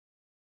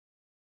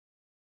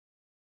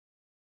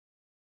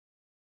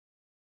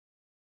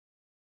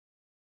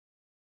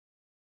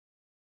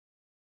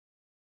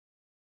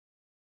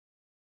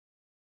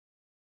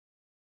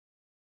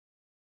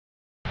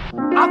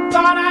I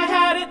thought I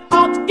had it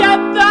all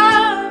together,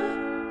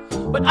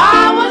 but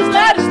I was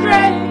led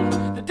astray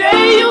the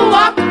day you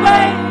walked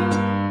away.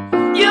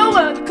 You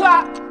were the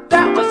clock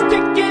that was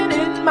ticking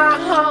in my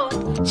heart,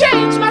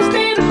 changed my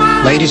state of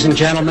mind. Ladies and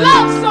gentlemen,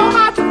 love so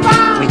hard to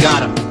find. We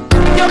got him.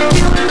 Your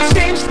feelings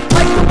changed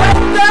like the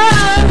weather,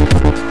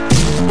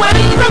 went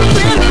from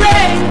clear to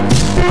gray,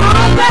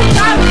 all that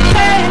I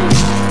became.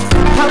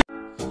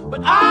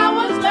 But I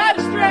was led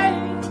astray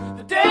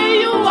the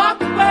day you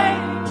walked away.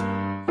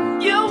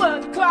 You were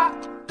the clock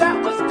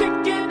that was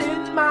ticking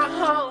in my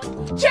heart,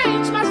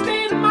 changed my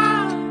state of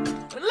mind,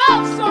 and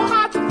love so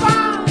hard to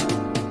find.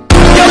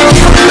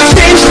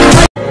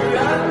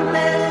 Run,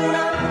 man,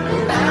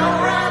 run,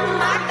 now run,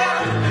 my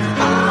God.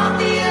 All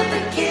the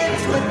other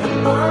kids with the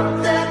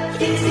bumped up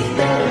kicks,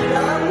 better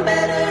run,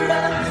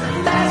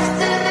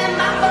 faster than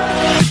my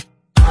boy.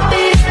 All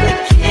the other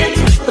kids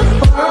with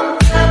the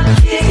bumped up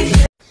kicks.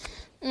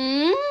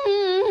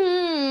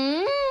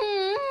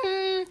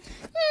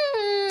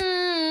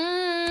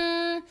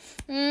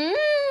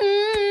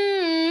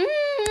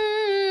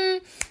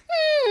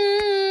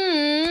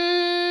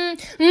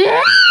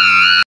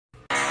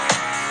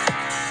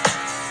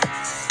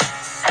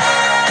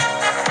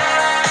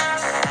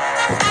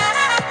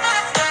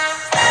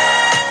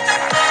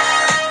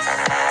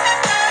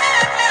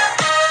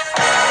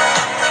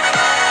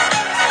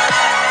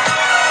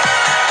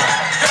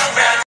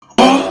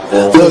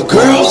 The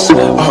girls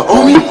are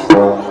on me,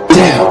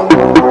 damn.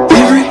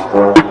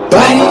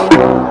 Everybody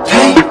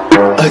pay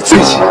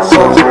attention.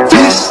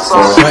 This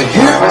right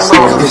here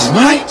is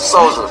my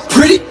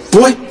pretty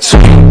boy.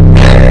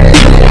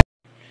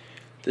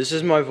 This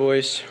is my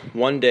voice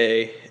one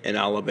day in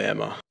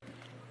Alabama.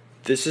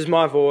 This is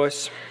my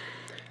voice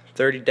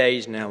 30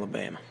 days in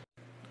Alabama.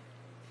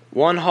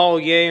 One whole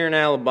year in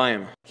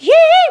Alabama. Yeah,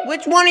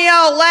 which one of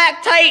y'all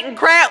lactating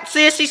crap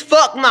sissies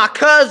fuck my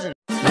cousin?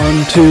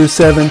 1, 2,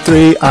 7,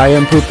 3, I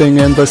am pooping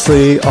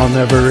endlessly, I'll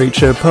never reach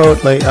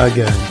Chipotle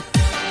again.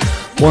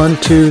 1,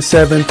 2,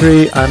 7,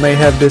 3, I may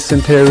have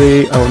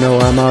dysentery, oh no,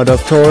 I'm out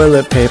of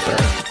toilet paper.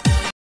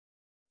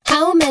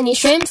 How many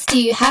shrimps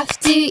do you have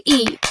to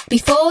eat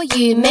before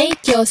you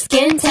make your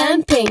skin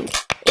turn pink?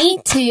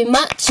 Eat too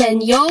much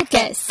and you'll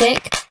get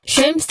sick,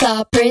 shrimps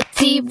are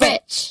pretty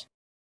rich.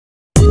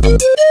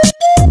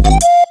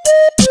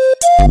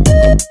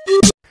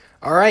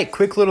 Alright,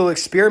 quick little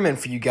experiment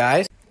for you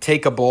guys.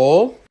 Take a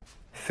bowl,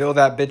 fill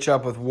that bitch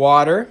up with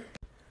water,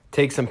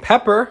 take some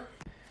pepper,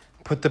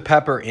 put the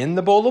pepper in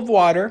the bowl of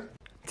water,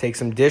 take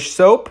some dish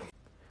soap,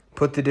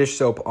 put the dish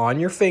soap on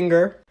your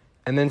finger,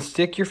 and then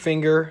stick your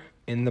finger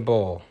in the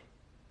bowl.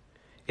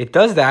 It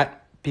does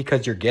that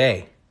because you're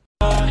gay.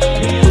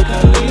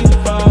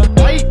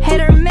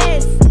 Hit or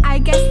miss, I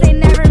guess they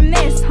never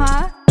miss,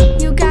 huh?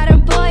 You got a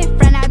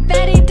boyfriend, I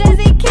bet he does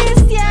he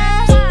kiss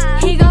ya?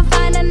 He gon'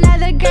 find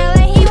another girl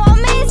and he won't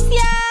miss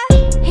ya.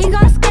 He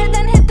gon' skirt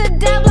then hit the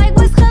dab like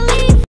Wiz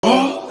Khalifa.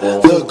 All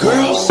the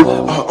girls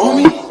are on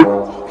me,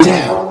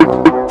 damn.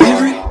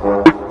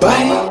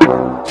 Everybody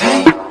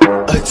pay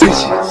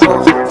attention.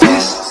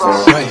 This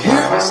right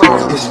here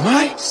is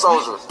my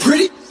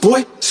pretty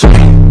boy.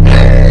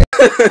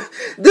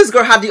 This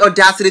girl had the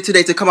audacity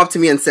today to come up to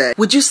me and say,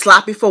 would you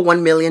slap me for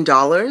 $1 million?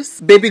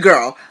 Baby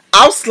girl,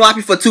 I'll slap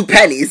you for 2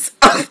 pennies.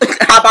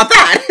 How about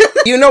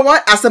that? You know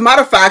what? As a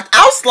matter of fact,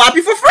 I'll slap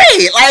you for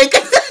free. Like,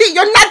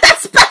 you're not that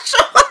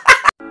special.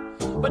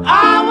 But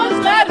I was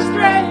led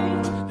astray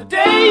the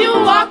day you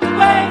walked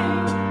away.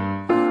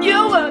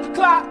 You were the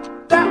clock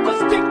that was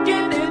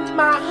ticking in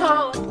my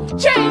heart,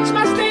 changed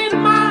my state of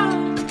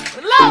mind,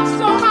 and love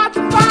so hard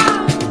to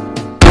find.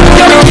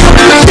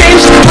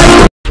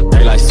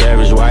 They like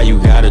Savage, why you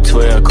got a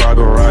 12-car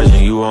garage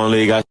and you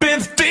only got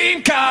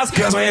 15 cars?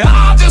 Cause we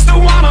all just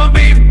wanna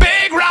be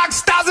big rock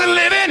stars and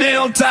live in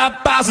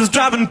hilltop houses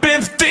driving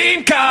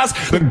 15 cars.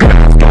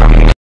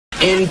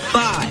 In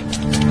 5,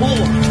 4,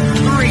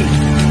 3,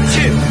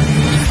 2.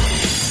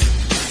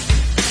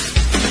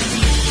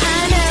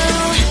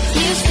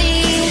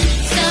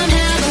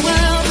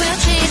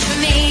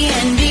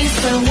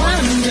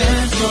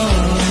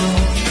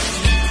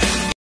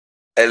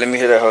 Hey, let me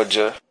hear that whole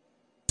jar.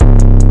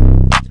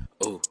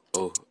 Oh,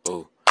 oh,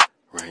 oh.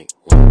 Rank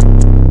 1.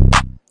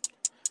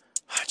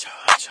 Hacho,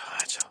 hacho,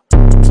 hacho.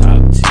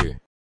 Top tier.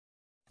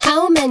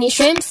 How many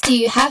shrimps do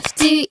you have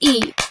to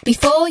eat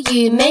before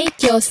you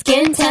make your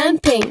skin turn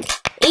pink?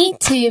 Eat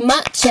too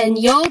much and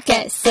you'll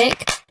get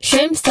sick,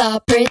 shrimps are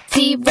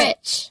pretty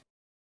rich.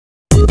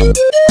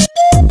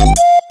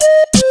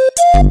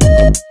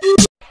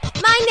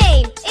 My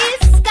name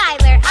is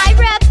Skylar. I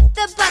rep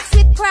the Bucks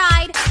with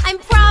pride. I'm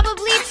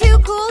probably too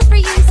cool for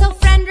you, so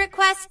friend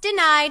request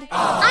denied.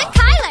 I'm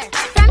Kyler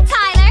from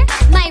Tyler.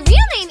 My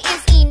real name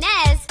is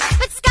Inez,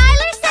 but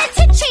Skylar said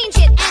to change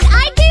it, and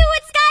I do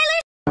what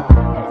Skylar.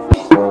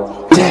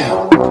 Damn,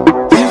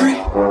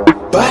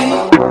 everybody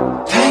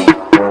pay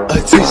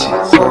attention.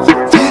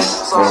 This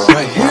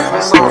right here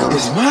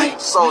is my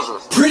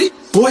pretty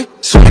boy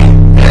swing.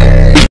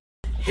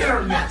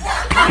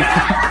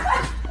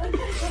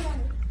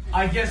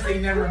 I guess they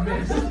never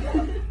miss.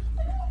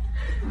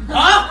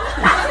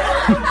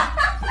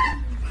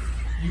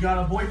 You got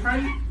a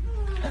boyfriend?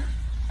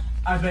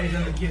 I bet he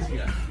doesn't kiss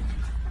you.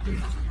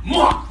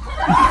 Mwah!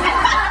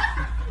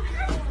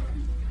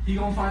 He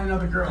gonna find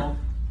another girl,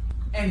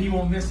 and he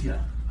won't miss you.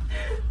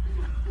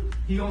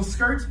 He gonna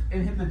skirt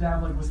and hit the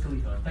dab like Wiz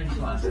Khalifa. Thank you,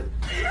 class.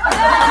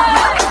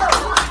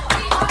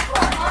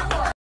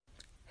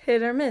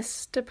 Hit or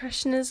miss.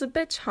 Depression is a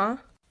bitch, huh?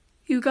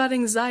 You got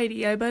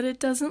anxiety, I bet it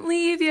doesn't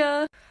leave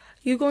ya.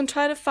 You gon'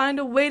 try to find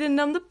a way to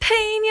numb the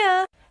pain,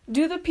 yeah.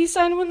 Do the peace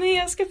sign when they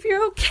ask if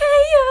you're okay,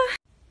 yeah.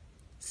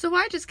 So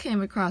I just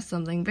came across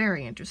something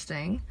very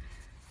interesting.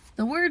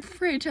 The word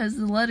fridge has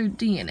the letter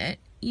D in it,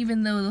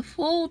 even though the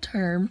full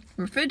term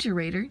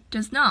refrigerator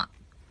does not.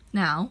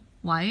 Now,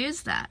 why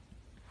is that?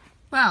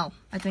 Well,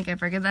 I think I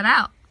figured that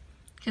out.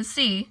 'Cause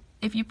see,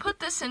 if you put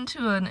this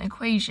into an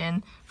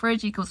equation,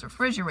 fridge equals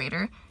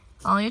refrigerator,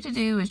 all you have to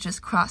do is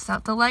just cross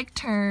out the like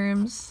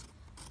terms,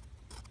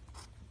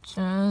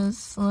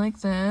 just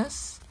like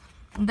this,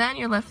 and then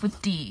you're left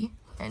with D,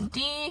 and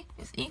D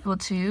is equal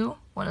to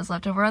what is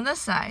left over on this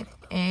side,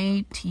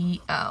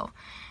 ATO.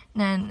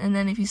 And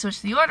then if you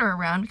switch the order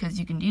around, because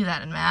you can do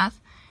that in math,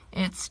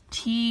 it's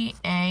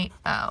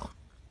TAO,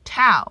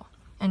 tau.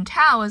 And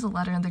tau is a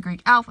letter in the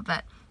Greek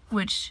alphabet,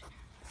 which,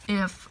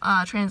 if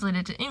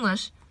translated to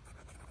English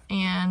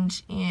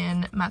and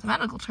in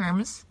mathematical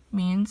terms,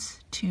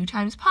 means 2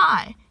 times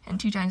pi. And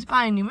 2 times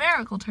pi in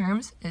numerical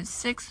terms is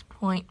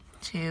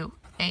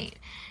 6.28.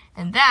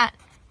 And that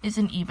is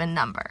an even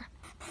number.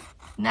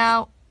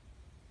 Now,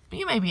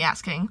 you may be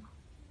asking,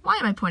 why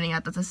am I pointing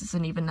out that this is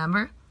an even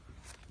number?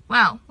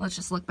 Well, let's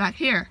just look back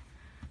here.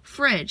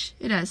 Fridge,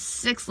 it has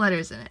 6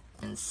 letters in it,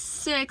 and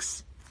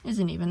 6 is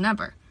an even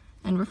number.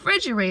 And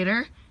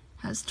refrigerator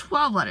has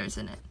 12 letters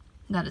in it.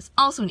 That is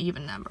also an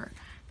even number.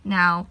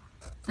 Now,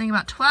 the thing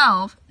about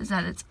 12 is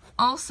that it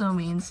also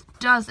means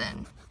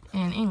dozen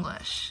in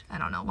English. I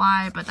don't know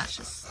why, but that's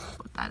just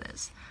what that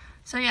is.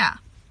 So yeah.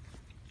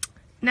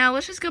 Now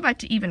let's just go back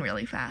to even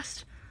really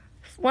fast.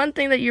 One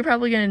thing that you're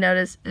probably going to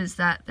notice is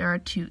that there are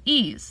 2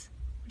 E's,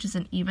 which is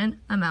an even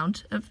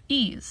amount of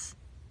E's.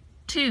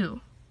 2,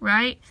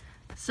 right?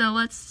 So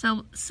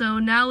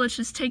now let's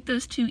just take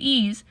those 2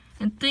 E's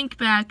and think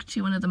back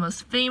to one of the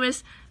most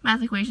famous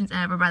math equations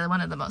ever by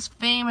one of the most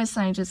famous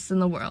scientists in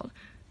the world,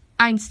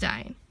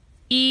 Einstein.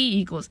 E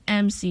equals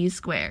mc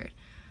squared.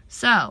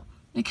 So,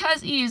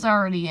 because E is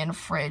already in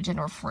fridge and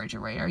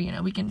refrigerator,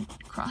 we can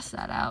cross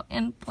that out,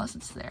 and plus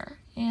it's there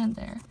and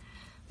there.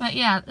 But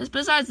yeah,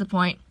 besides the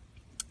point.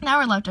 Now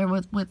we're left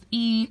over with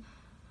E.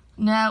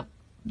 Now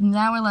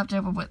we're left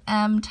over with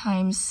m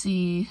times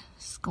c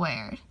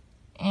squared.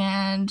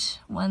 And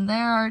when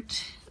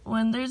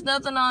there's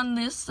nothing on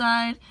this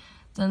side,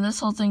 then this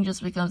whole thing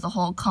just becomes a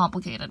whole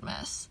complicated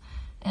mess.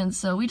 And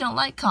so we don't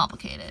like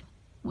complicated,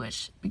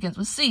 which begins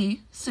with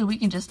C, so we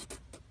can just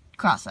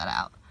cross that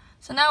out.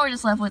 So now we're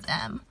just left with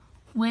M,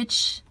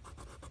 which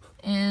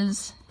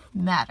is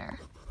matter.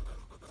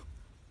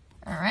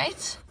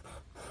 Alright?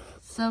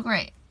 So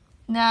great.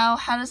 Now,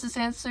 how does this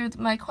answer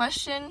my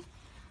question?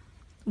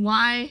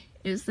 Why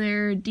is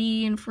there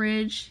D in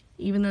fridge,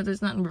 even though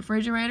there's not in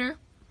refrigerator?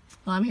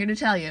 Well, I'm here to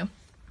tell you.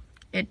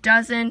 It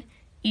doesn't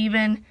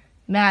even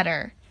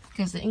matter,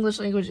 because the English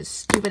language is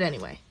stupid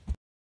anyway.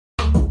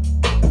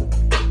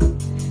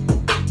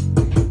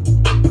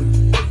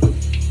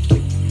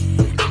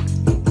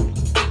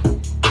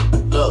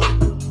 Look,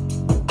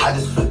 I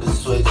just flipped the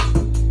switch.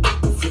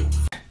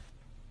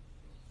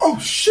 Oh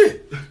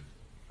shit!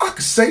 I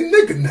can say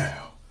nigga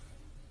now.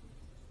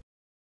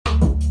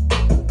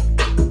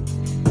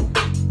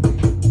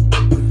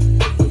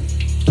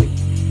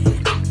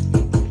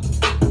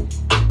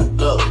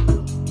 Look,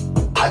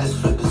 I just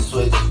flipped the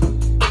switch.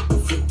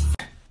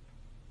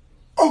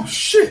 Oh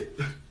shit!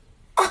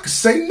 I can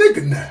say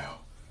nigga now.